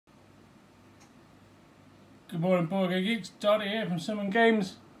Good morning, Board Game Geeks. Dottie here from Summon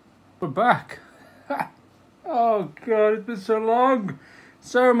Games. We're back. Oh god, it's been so long.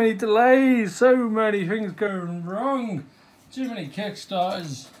 So many delays, so many things going wrong. Too many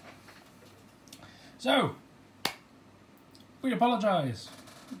Kickstarters. So, we apologise.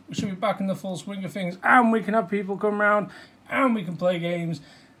 We should be back in the full swing of things, and we can have people come round, and we can play games.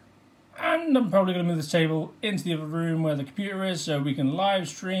 And I'm probably going to move this table into the other room where the computer is so we can live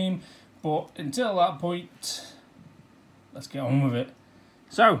stream. But until that point, let's get on with it.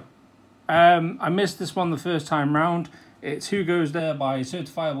 So, I missed this one the first time round. It's Who Goes There by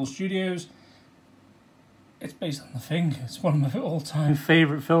Certifiable Studios. It's based on The Thing. It's one of my all-time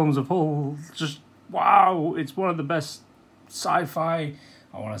favourite films of all. Just, wow. It's one of the best sci-fi,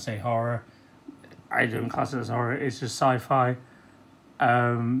 I want to say horror. I don't class it as horror. It's just sci-fi.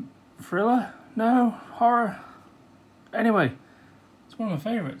 Thriller? No. Horror? Anyway. It's one of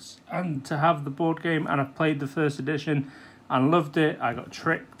my favourites, and to have the board game, and I've played the first edition and loved it. I got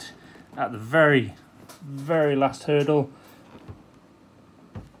tricked at the very, very last hurdle.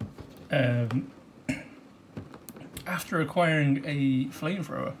 After acquiring a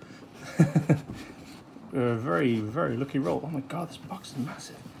flamethrower. A very, very lucky roll. Oh my god, this box is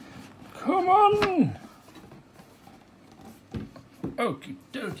massive. Come on! Okie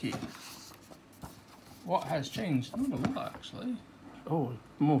dokie. What has changed? Not a lot, actually. Oh,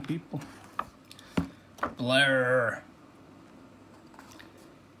 more people. Blair.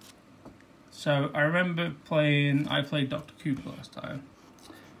 So, I remember I played Dr. Cooper last time.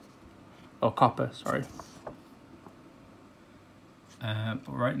 Oh, Copper, sorry. But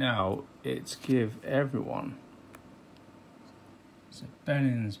right now, it's Give Everyone. So,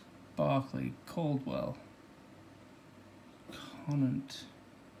 Bennings, Barclay, Caldwell, Conant,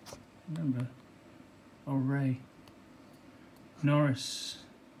 remember, O'Ray. Norris,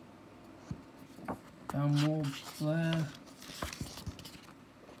 Downward, Blair.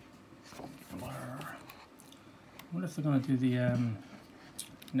 I wonder if they're going to do the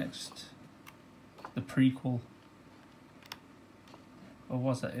the prequel, or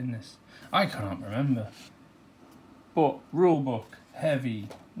was that in this? I can't remember. But rulebook, heavy,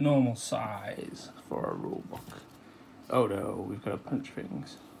 normal size for a rulebook. Oh no, we've got to punch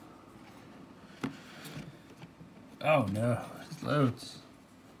things. Oh no, there's loads.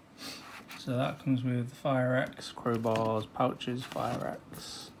 So that comes with Fire X, crowbars, pouches, Fire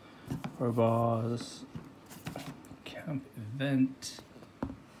X, crowbars, camp event,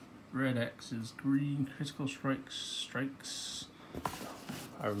 red X's, green critical strikes.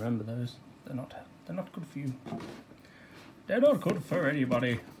 I remember those. They're not good for you. They're not good for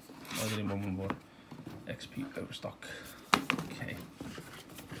anybody. I was only one more. XP overstock. Okay.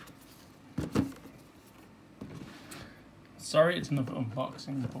 Sorry, it's another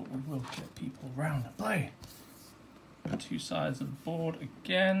unboxing, but we will get people round to play. Two sides of the board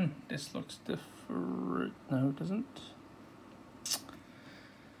again. This looks different. No, it doesn't.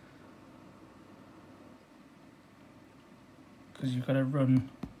 Because you've got to run.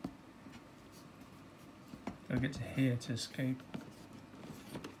 Gotta get to here to escape.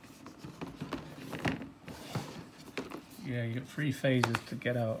 Yeah, you got 3 phases to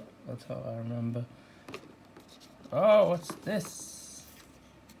get out. That's how I remember. Oh, what's this?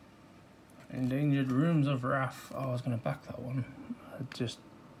 Endangered Rooms of Wrath. Oh, I was going to back that one. I just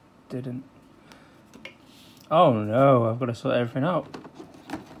didn't. Oh no, I've got to sort everything out.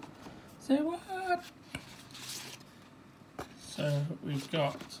 Say what? So we've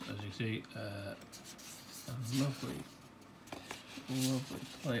got, as you see, a lovely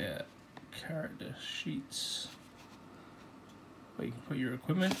player character sheets where you can put your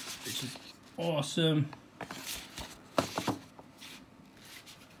equipment, which is awesome.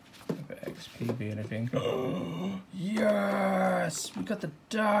 XP be anything. Yes! We got the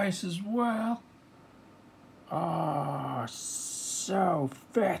dice as well. Ah, so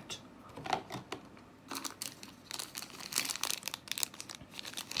fit.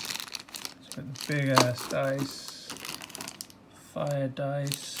 It's got the big ass dice. Fire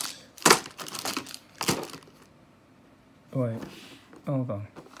dice. Wait, hold on.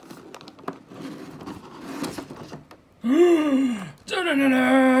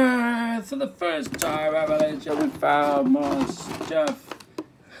 For the first time ever, we found more stuff.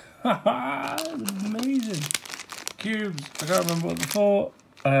 Haha, amazing. Cubes, I can't remember what they're for.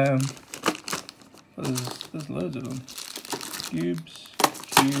 There's loads of them. Cubes.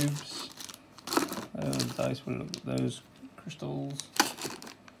 Those dice, those crystals.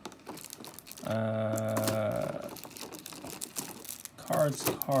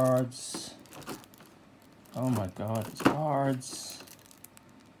 Cards. Oh my god, it's cards.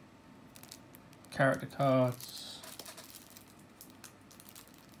 character cards.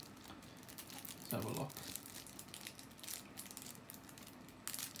 Let's have a look.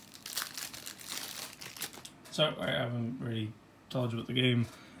 So I haven't really told you what the game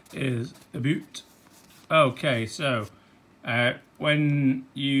is about. Okay, so when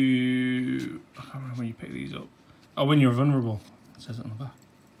you, I can't remember when you pick these up. Oh, when you're vulnerable, it says it on the back.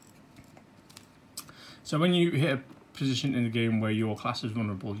 So when you hit a position in the game where your class is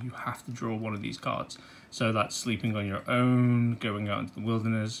vulnerable, you have to draw one of these cards. So that's sleeping on your own, going out into the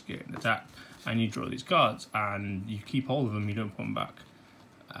wilderness, getting attacked, and you draw these cards, and you keep hold of them, you don't put them back.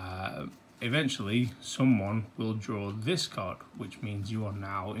 Eventually, someone will draw this card, which means you are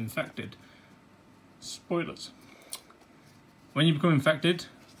now infected. Spoilers. When you become infected,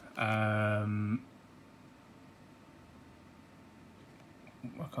 I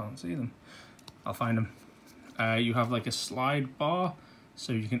can't see them. I'll find them. You have like a slide bar,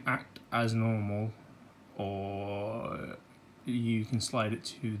 so you can act as normal, or you can slide it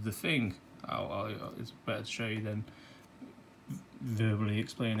to the thing. It's better to show you than verbally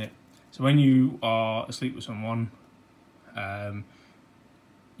explain it. So when you are asleep with someone,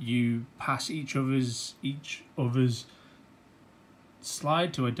 you pass each other's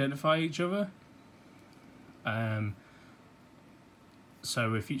slide to identify each other.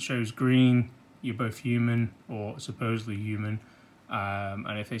 So if it shows green, you're both human or supposedly human,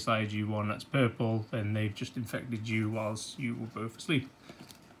 and if they slide you one that's purple, then they've just infected you whilst you were both asleep.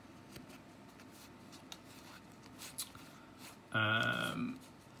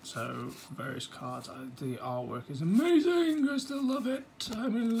 So various cards. The artwork is amazing. I still love it.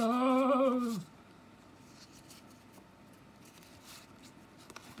 I'm in love.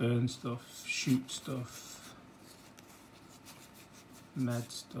 Burn stuff, shoot stuff, med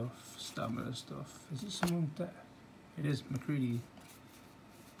stuff, stamina stuff. Is it someone there? It is. McCready.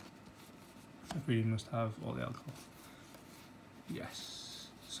 McCready must have all the alcohol. Yes.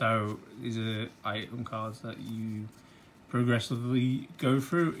 So these are item cards that you progressively go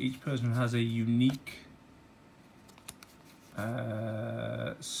through. Each person has a unique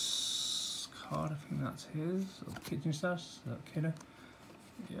card. I think that's his. Or kitchen stash. Is that Kidder?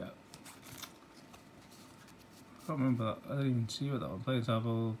 Yeah. I can't remember that. I didn't even see what that one. Play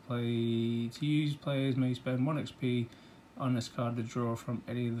table. Play to use. Players may spend 1 XP on this card to draw from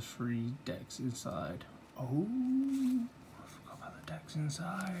any of the 3 decks inside. Oh, I forgot about the decks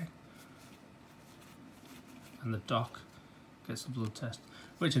inside. And the dock gets the blood test,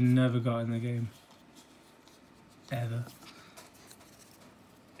 which I never got in the game. Ever.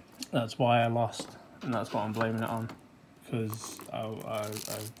 That's why I lost, and that's what I'm blaming it on. Because I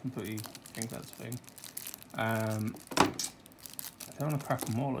completely think that's a thing. I don't want to crack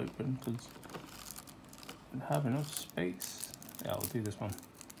them all open because I have enough space. Yeah, I'll do this one.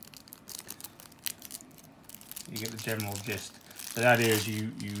 You get the general gist. So the idea is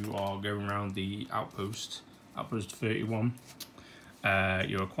you are going around the outpost 31.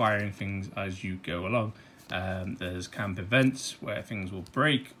 You're acquiring things as you go along. There's camp events where things will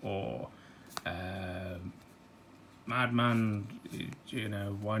break, or Madman, you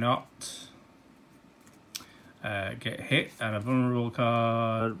know, why not? Get hit and a vulnerable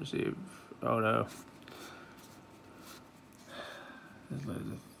card, receive, oh no. There's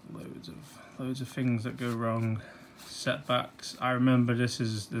loads of things that go wrong. Setbacks. I remember this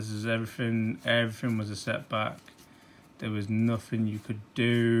is everything. Everything was a setback. There was nothing you could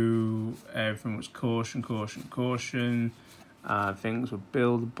do. Everything was caution, caution, caution. Things were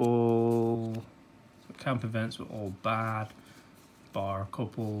buildable. Camp events were all bad, bar a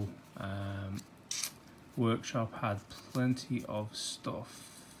couple. Workshop had plenty of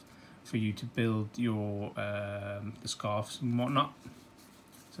stuff for you to build your the scarves and whatnot.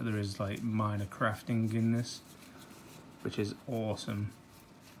 So there is like minor crafting in this, which is awesome.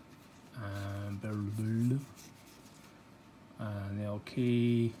 And the old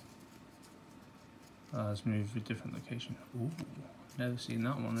key. Let's move to a different location. Ooh, never seen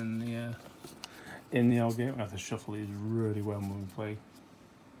that one in the old game. I have to shuffle these really well when we play.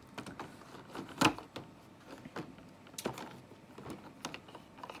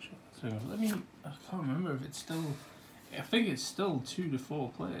 So I can't remember if it's still. I think it's still 2 to 4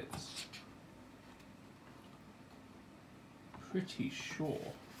 players. Pretty sure.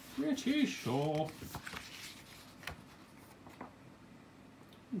 2 to 4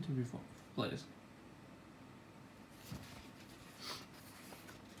 players.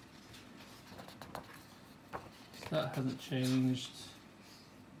 So that hasn't changed.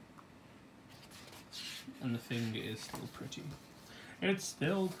 And the thing is still pretty. It's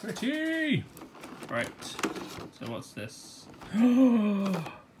still pretty! Right, so what's this?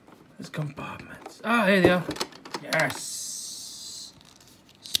 There's compartments. Ah, here they are. Yes!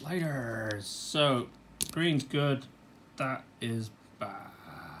 Sliders. So, green's good. That is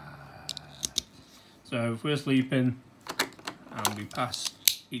bad. So, if we're sleeping and we pass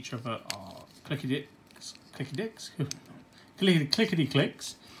each other our clickety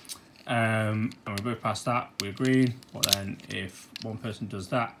clicks, and we both pass that, we're green. But then, if one person does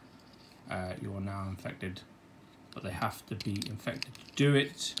that, you are now infected. But they have to be infected to do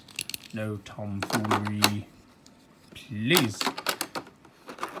it. No tomfoolery, please. How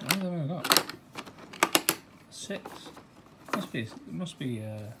many have I got? 6. It must be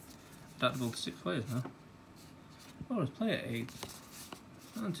adaptable to 6 players now. Oh, let's play at 8.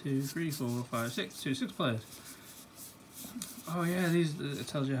 1, 2, 3, 4, 5, 6. 6 players. Oh yeah, it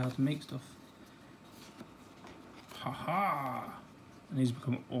tells you how to make stuff. Haha! And these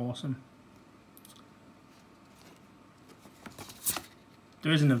become awesome.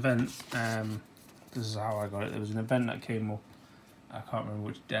 There is an event, this is how I got it, there was an event that came up, I can't remember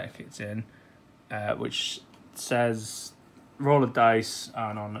which deck it's in, which says roll a dice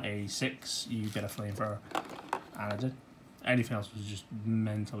and on a 6 you get a flamethrower, and I did. Anything else was just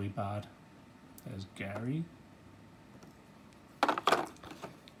mentally bad. There's Gary.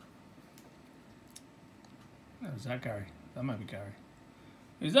 No, is that Gary? That might be Gary.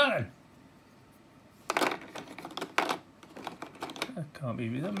 Who's that then? That can't be.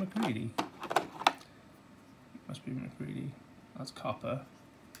 Is that McCready? Must be McCready. That's Copper.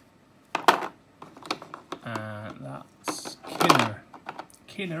 And that's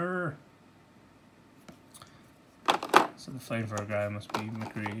Kinner. So the flamethrower guy must be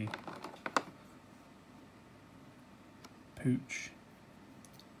McCready. Pooch.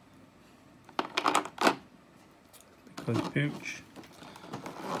 Because Pooch.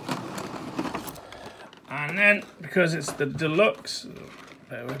 And then, because it's the deluxe,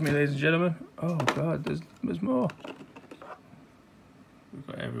 bear with me ladies and gentlemen, oh god, there's more. We've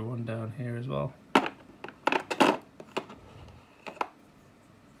got everyone down here as well.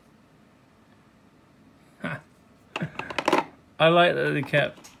 I like that they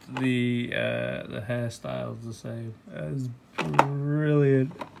kept the hairstyles the same. That's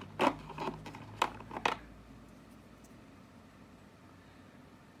brilliant.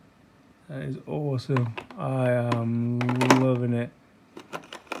 That is awesome. I am loving it.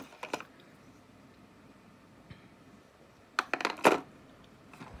 I'll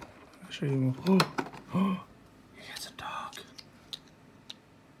show you more. Oh, he gets a dog.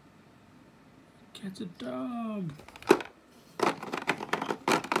 Gets a dog.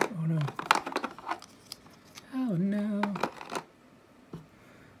 Oh no. Oh no.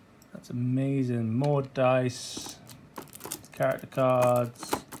 That's amazing. More dice. Character cards.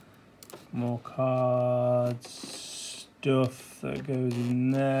 More cards, stuff that goes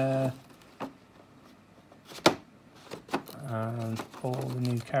in there, and all the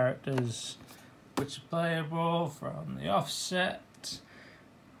new characters which are playable from the offset.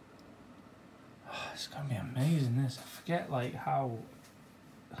 Oh, it's gonna be amazing. This, I forget like how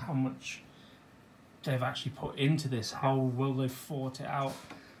much they've actually put into this, how well they've thought it out.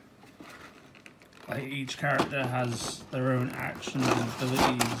 Like each character has their own actions and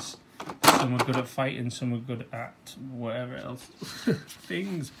abilities. Some are good at fighting, some are good at whatever else.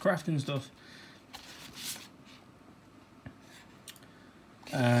 Things, crafting stuff.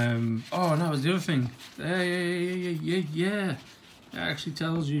 Oh, that was the other thing. Yeah. It actually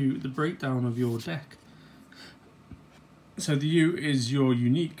tells you the breakdown of your deck. So the U is your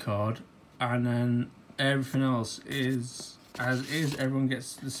unique card, and then everything else is as is. Everyone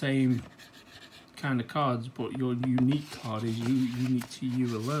gets the same kind of cards, but your unique card is unique to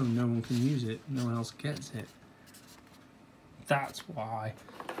you alone. No one can use it. No one else gets it. That's why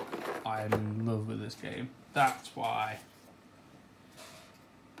I'm in love with this game. That's why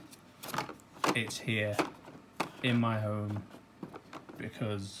it's here in my home,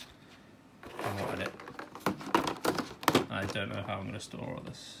 because I wanted it. I don't know how I'm going to store all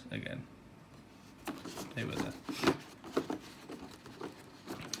this again. They were there.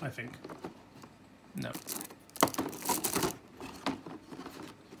 I think. No.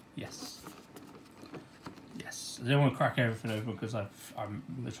 Yes. I don't want to crack everything open because I'm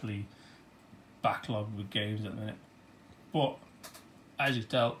literally backlogged with games at the minute. But as you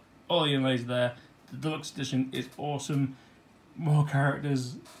can tell, all the inlays are there. The deluxe edition is awesome. More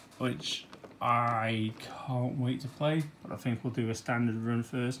characters, which I can't wait to play. But I think we'll do a standard run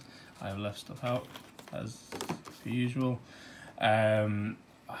first. I have left stuff out as per usual.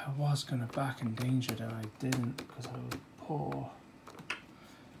 I was going to back Endangered and I didn't because I was poor.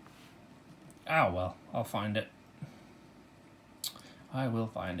 Oh well, I'll find it. I will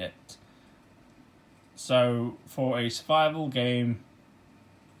find it. So for a survival game,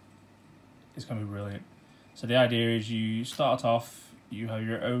 it's going to be brilliant. So the idea is you start off, you have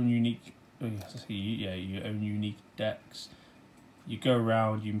your own unique, your own unique decks. You go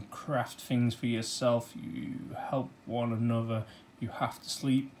around, you craft things for yourself, you help one another, you have to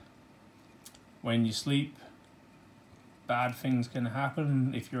sleep. When you sleep, bad things can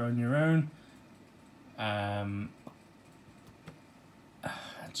happen if you're on your own.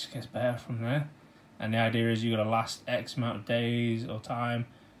 It just gets better from there. And the idea is you've got to last X amount of days or time.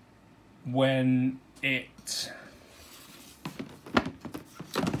 When it...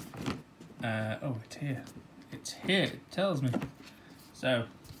 it's here. It's here, it tells me. So,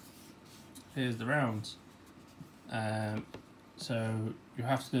 here's the rounds. So, you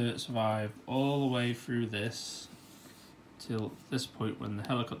have to survive all the way through this till this point when the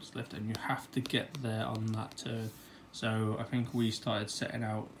helicopter's lift, and you have to get there on that turn. So I think we started setting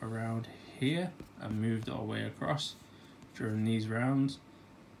out around here and moved our way across during these rounds.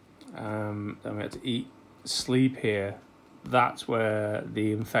 Then we had to eat, sleep here. That's where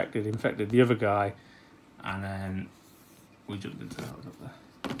the infected the other guy, and then we jumped into the helicopter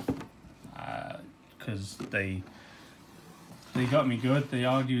because they got me good. They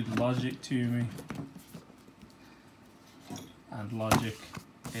argued logic to me, and logic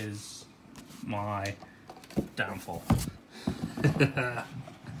is my downfall.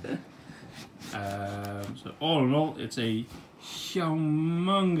 So all in all, it's a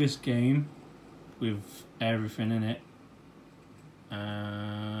humongous game with everything in it.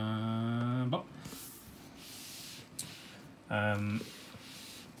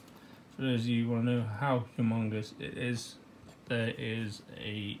 For those of you who want to know how humongous it is, there is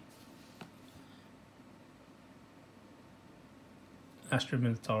a Astra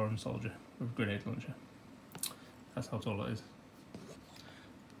Militarum soldier with a grenade launcher. That's how tall it is.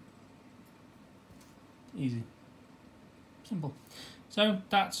 Easy. Simple. So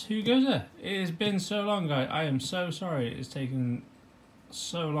that's who goes there. It has been so long, guys. I am so sorry it's taken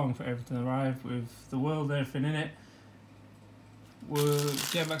so long for everything to arrive with the world and everything in it. We'll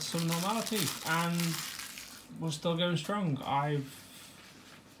get back to some normality, and we're still going strong. I've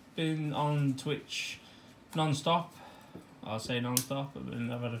been on Twitch non-stop. I'll say non-stop.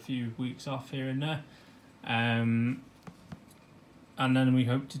 I've had a few weeks off here and there. And then we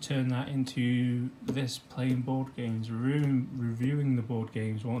hope to turn that into this playing board games, reviewing the board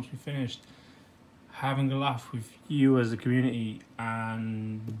games once we've finished, having a laugh with you as a community,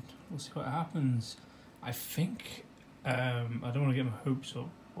 and we'll see what happens. I think, I don't want to get my hopes up,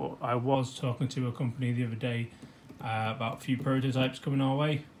 but I was talking to a company the other day about a few prototypes coming our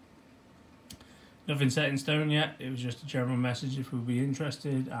way. Nothing set in stone yet, it was just a general message if we'd be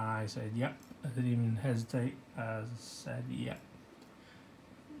interested. I said yep, I didn't even hesitate, I said yep.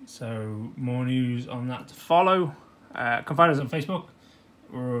 So more news on that to follow. Come find us on Facebook.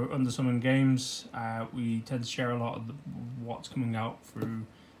 We're under Summon Games. We tend to share a lot of what's coming out through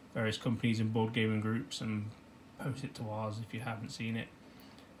various companies and board gaming groups, and post it to ours if you haven't seen it.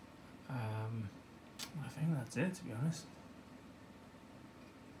 I think that's it, to be honest.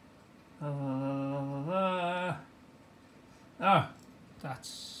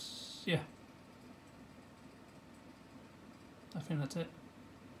 That's, yeah. I think that's it.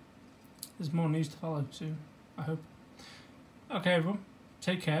 There's more news to follow soon, I hope. Okay, everyone,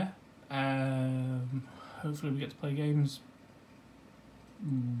 take care. Hopefully we get to play games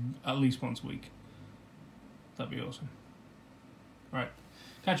at least once a week. That'd be awesome. Right,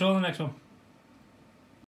 catch you all in the next one.